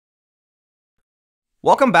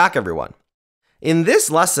Welcome back, everyone. In this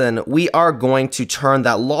lesson, we are going to turn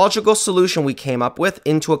that logical solution we came up with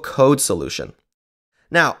into a code solution.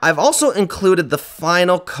 Now, I've also included the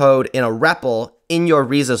final code in a REPL in your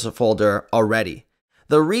resources folder already.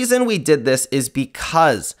 The reason we did this is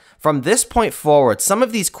because from this point forward, some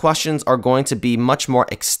of these questions are going to be much more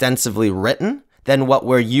extensively written than what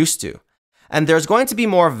we're used to. And there's going to be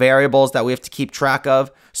more variables that we have to keep track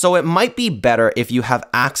of, so it might be better if you have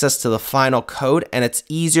access to the final code and it's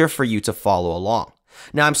easier for you to follow along.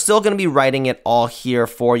 Now, I'm still going to be writing it all here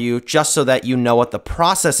for you just so that you know what the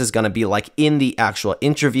process is going to be like in the actual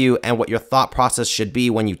interview and what your thought process should be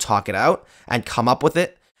when you talk it out and come up with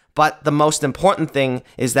it. But the most important thing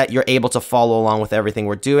is that you're able to follow along with everything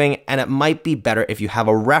we're doing, and it might be better if you have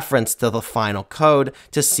a reference to the final code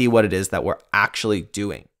to see what it is that we're actually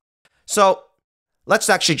doing. So let's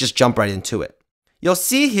actually just jump right into it. You'll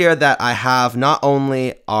see here that I have not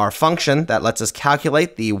only our function that lets us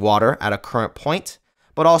calculate the water at a current point,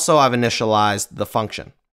 but also I've initialized the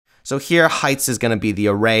function. So here heights is going to be the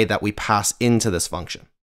array that we pass into this function.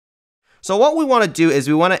 So what we want to do is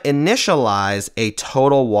we want to initialize a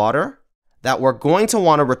total water that we're going to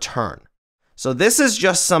want to return. So this is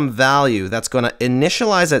just some value that's going to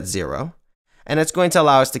initialize at 0, and it's going to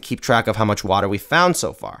allow us to keep track of how much water we found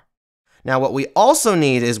so far. Now, what we also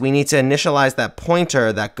need is we need to initialize that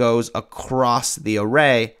pointer that goes across the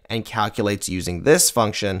array and calculates using this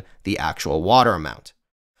function the actual water amount.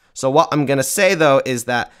 So what I'm going to say, though, is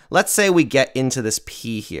that let's say we get into this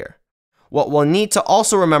P here. What we'll need to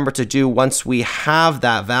also remember to do once we have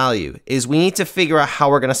that value is we need to figure out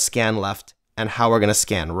how we're going to scan left and how we're going to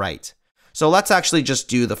scan right. So let's actually just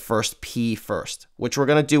do the first P first, which we're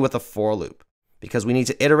going to do with a for loop because we need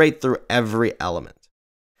to iterate through every element.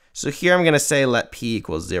 So here I'm going to say let P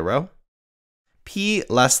equals 0, P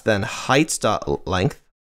less than heights.length,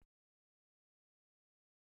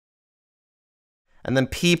 and then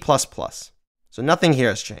P++. So nothing here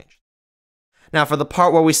has changed. Now for the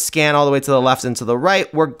part where we scan all the way to the left and to the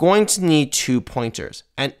right, we're going to need 2 pointers.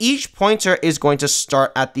 And each pointer is going to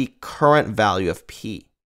start at the current value of P.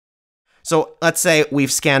 So let's say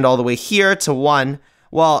we've scanned all the way here to 1.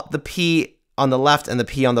 Well, the P on the left and the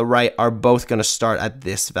P on the right are both going to start at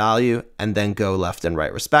this value and then go left and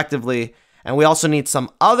right respectively. And we also need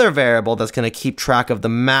some other variable that's going to keep track of the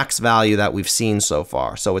max value that we've seen so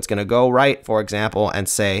far. So it's going to go right, for example, and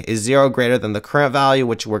say, is 0 greater than the current value,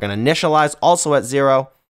 which we're going to initialize also at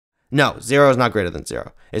 0? No, 0 is not greater than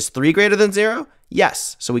 0. Is 3 greater than 0?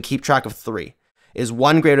 Yes. So we keep track of 3. Is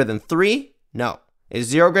 1 greater than 3? No. Is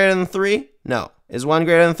 0 greater than 3? No. Is 1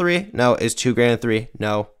 greater than 3? No. Is 2 greater than 3?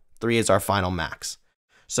 No. 3 is our final max.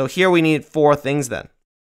 So here we need 4 things then.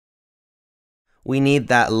 We need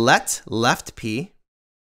that let left P,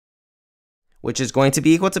 which is going to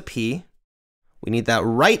be equal to P. We need that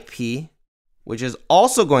right P, which is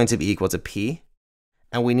also going to be equal to P.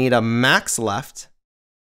 And we need a max left,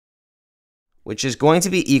 which is going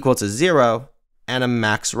to be equal to 0, and a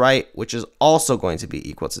max right, which is also going to be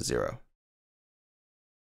equal to 0.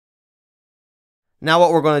 Now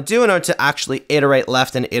what we're going to do in order to actually iterate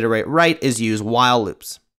left and iterate right is use while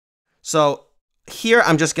loops. So here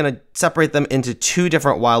I'm just going to separate them into 2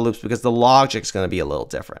 different while loops because the logic is going to be a little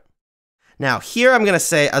different. Now here I'm going to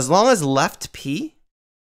say as long as left P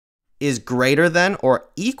is greater than or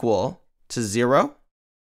equal to 0,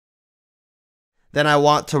 then I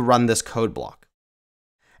want to run this code block.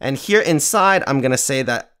 And here inside I'm going to say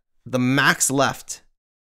that the max left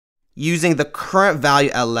using the current value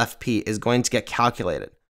at left P is going to get calculated.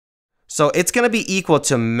 So it's going to be equal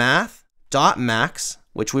to math.max,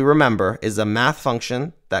 which we remember is a math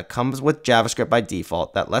function that comes with JavaScript by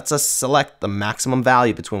default that lets us select the maximum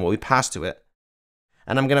value between what we pass to it.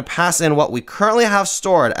 And I'm going to pass in what we currently have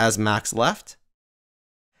stored as max left,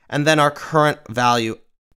 and then our current value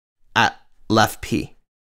at left P.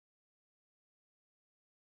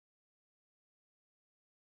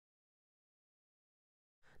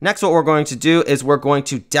 Next, what we're going to do is we're going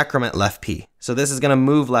to decrement left P. So this is going to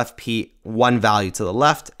move left P 1 value to the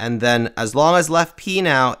left. And then as long as left P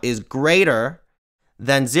now is greater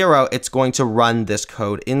than 0, it's going to run this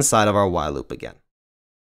code inside of our while loop again.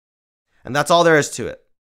 And that's all there is to it.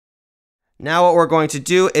 Now what we're going to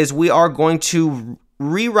do is we are going to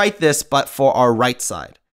rewrite this, but for our right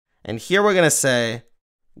side. And here we're going to say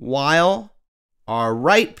while our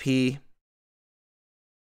right P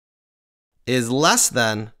is less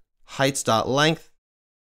than heights.length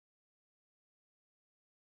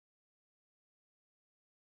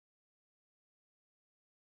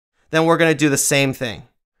then we're going to do the same thing.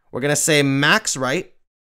 We're going to say max right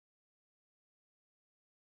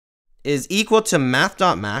is equal to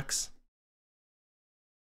math.max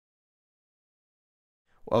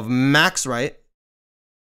of max right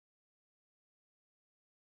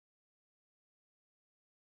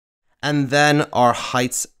and then our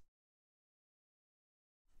heights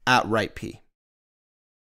at right P.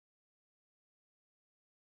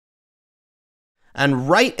 And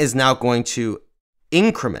right is now going to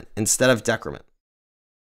increment instead of decrement.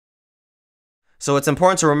 So it's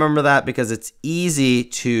important to remember that because it's easy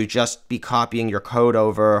to just be copying your code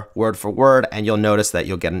over word for word and you'll notice that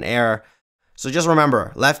you'll get an error. So just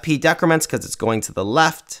remember, left P decrements because it's going to the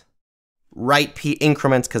left, right P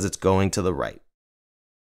increments because it's going to the right.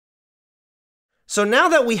 So now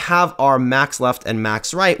that we have our max left and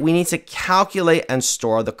max right, we need to calculate and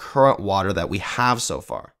store the current water that we have so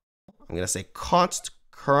far. I'm going to say const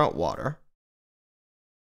current water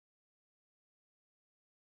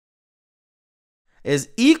is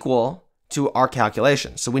equal to our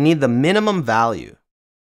calculation. So we need the minimum value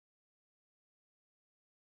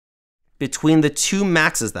between the two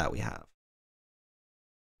maxes that we have.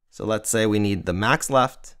 So let's say we need the max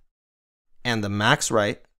left and the max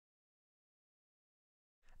right.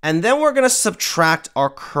 And then we're going to subtract our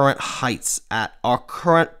current heights at our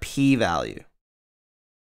current P value.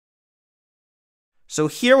 So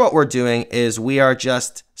here what we're doing is we are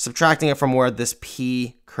just subtracting it from where this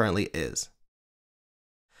P currently is.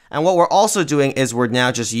 And what we're also doing is we're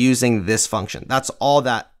now just using this function. That's all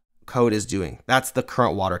that code is doing. That's the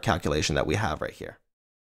current water calculation that we have right here.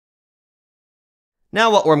 Now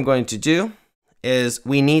what we're going to do is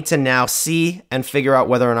we need to now see and figure out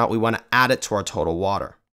whether or not we want to add it to our total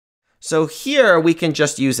water. So here we can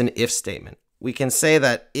just use an if statement. We can say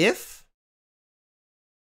that if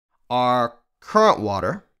our current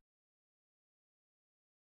water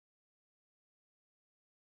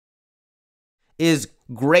is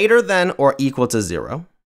greater than or equal to 0,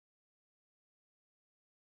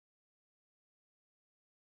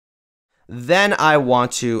 then I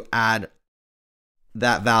want to add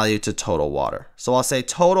that value to total water. So I'll say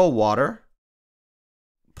total water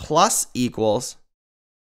plus equals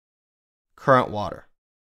current water.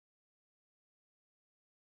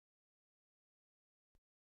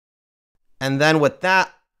 And then with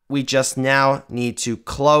that, we just now need to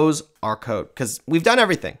close our code because we've done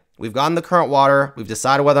everything. We've gotten the current water. We've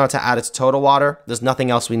decided whether or not to add it to total water. There's nothing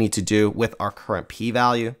else we need to do with our current P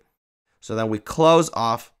value. So then we close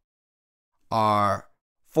off our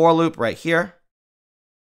for loop right here.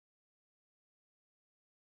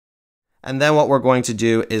 And then what we're going to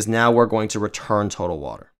do is now we're going to return total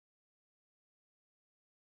water.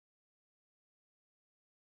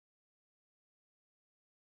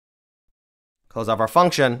 Close off our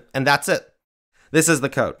function, and that's it. This is the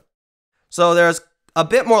code. So there's a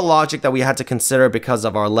bit more logic that we had to consider because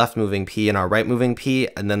of our left moving P and our right moving P,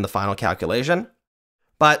 and then the final calculation.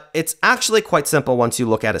 But it's actually quite simple once you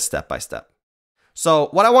look at it step by step. So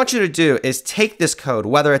what I want you to do is take this code,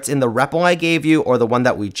 whether it's in the REPL I gave you or the one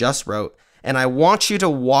that we just wrote, and I want you to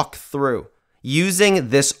walk through using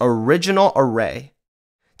this original array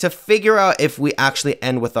to figure out if we actually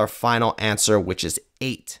end with our final answer, which is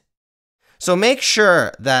 8. So make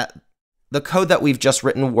sure that the code that we've just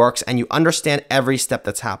written works and you understand every step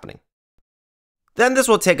that's happening. Then this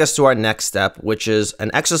will take us to our next step, which is an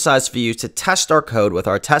exercise for you to test our code with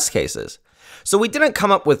our test cases. So we didn't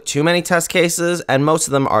come up with too many test cases, and most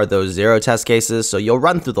of them are those 0 test cases, so you'll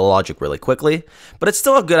run through the logic really quickly, but it's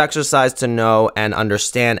still a good exercise to know and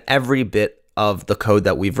understand every bit of the code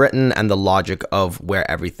that we've written and the logic of where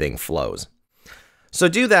everything flows. So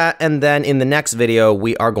do that, and then in the next video,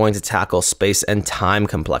 we are going to tackle space and time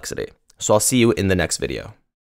complexity. So I'll see you in the next video.